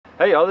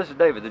Hey y'all, this is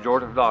David, the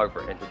Georgia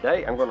photographer, and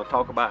today I'm going to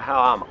talk about how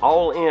I'm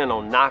all in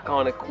on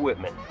Nikon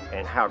equipment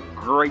and how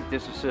great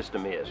this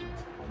system is.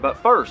 But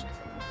first,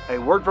 a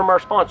word from our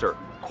sponsor,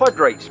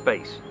 Quadrate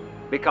Space,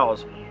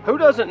 because who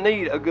doesn't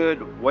need a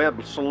good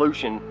web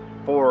solution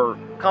for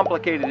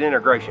complicated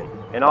integration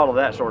and all of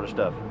that sort of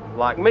stuff?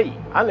 Like me,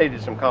 I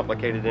needed some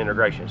complicated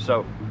integration,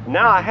 so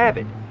now I have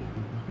it.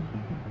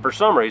 For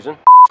some reason,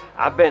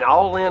 I've been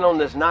all in on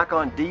this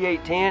Nikon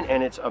D810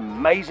 and its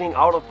amazing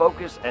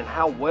autofocus and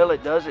how well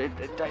it does it.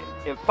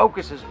 It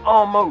focuses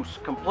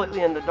almost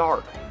completely in the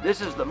dark. This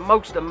is the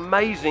most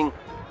amazing.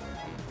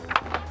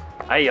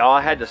 Hey y'all,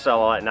 I had to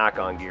sell all that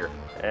Nikon gear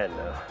and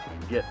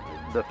get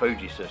the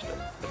Fuji system.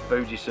 The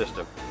Fuji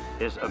system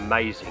is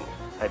amazing.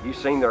 Have you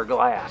seen their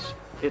glass?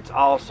 It's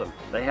awesome.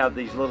 They have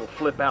these little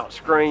flip out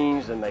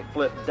screens and they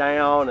flip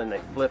down and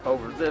they flip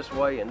over this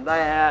way and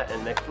that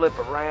and they flip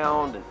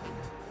around. And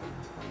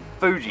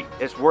Fuji,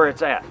 it's where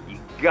it's at. You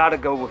gotta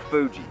go with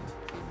Fuji.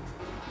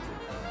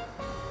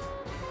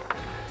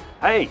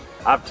 Hey,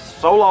 I've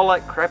sold all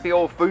that crappy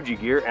old Fuji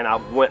gear and I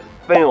went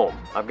film.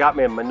 I've got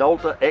me a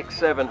Minolta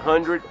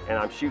X700 and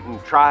I'm shooting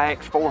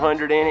Tri-X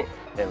 400 in it,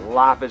 and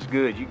life is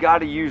good. You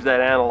gotta use that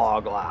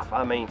analog life.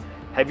 I mean,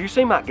 have you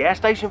seen my gas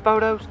station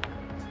photos?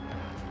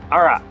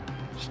 All right,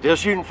 still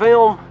shooting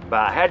film,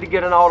 but I had to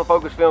get an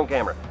autofocus film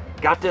camera.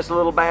 Got this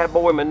little bad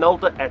boy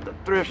Minolta at the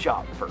thrift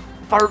shop for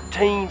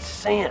 13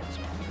 cents.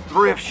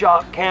 Thrift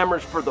shop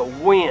cameras for the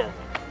win.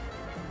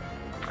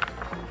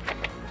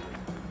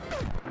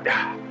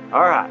 All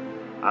right,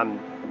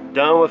 I'm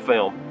done with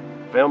film.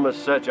 Film is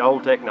such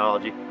old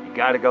technology. You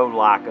gotta go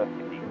Leica,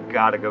 you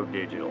gotta go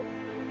digital.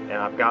 And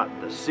I've got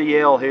the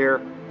CL here,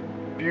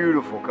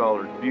 beautiful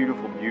colors,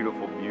 beautiful,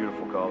 beautiful,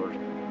 beautiful colors,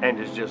 and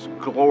it's just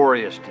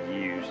glorious to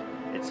use.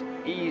 It's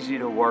easy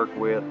to work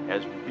with,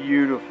 has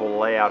beautiful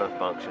layout and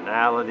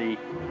functionality.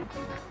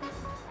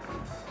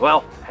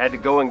 Well, had to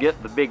go and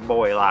get the big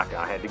boy Leica.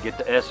 I had to get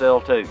the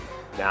SL2.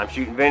 Now I'm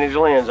shooting vintage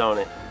lens on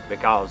it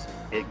because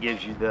it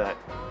gives you that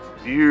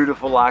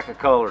beautiful Leica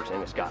colors,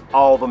 and it's got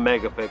all the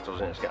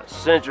megapixels and it's got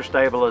sensor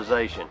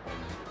stabilization.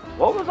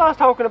 What was I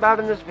talking about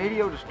in this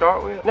video to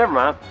start with? Never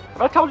mind.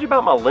 Have I told you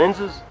about my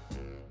lenses?